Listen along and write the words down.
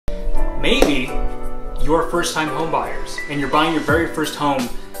maybe you're first-time home buyers and you're buying your very first home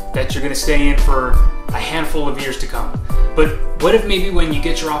that you're gonna stay in for a handful of years to come. But what if maybe when you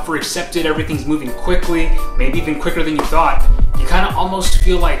get your offer accepted, everything's moving quickly, maybe even quicker than you thought, you kind of almost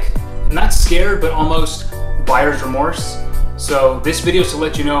feel like, not scared, but almost buyer's remorse? So this video is to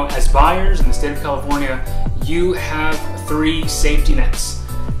let you know, as buyers in the state of California, you have 3 safety nets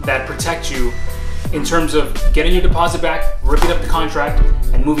that protect you in terms of getting your deposit back, ripping up the contract,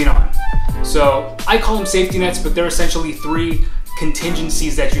 and moving on. So I call them safety nets, but they're essentially 3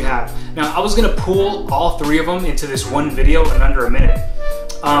 contingencies that you have. Now, I was gonna pool all 3 of them into this one video in under a minute,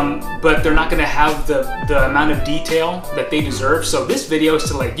 but they're not gonna have the amount of detail that they deserve. So this video is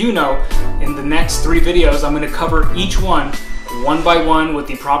to let you know, in the next 3 videos, I'm gonna cover each one by one with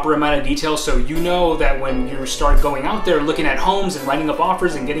the proper amount of detail, so you know that when you start going out there looking at homes and writing up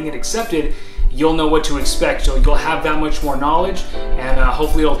offers and getting it accepted, you'll know what to expect. So you'll have that much more knowledge, and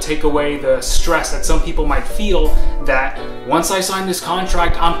hopefully it'll take away the stress that some people might feel that once I sign this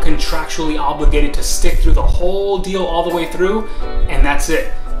contract, I'm contractually obligated to stick through the whole deal all the way through, and that's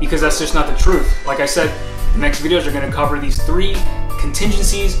it. Because that's just not the truth. Like I said, the next videos are gonna cover these 3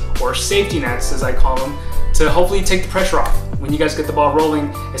 contingencies, or safety nets as I call them, to hopefully take the pressure off when you guys get the ball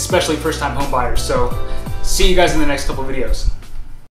rolling, especially first-time home buyers. So see you guys in the next couple videos.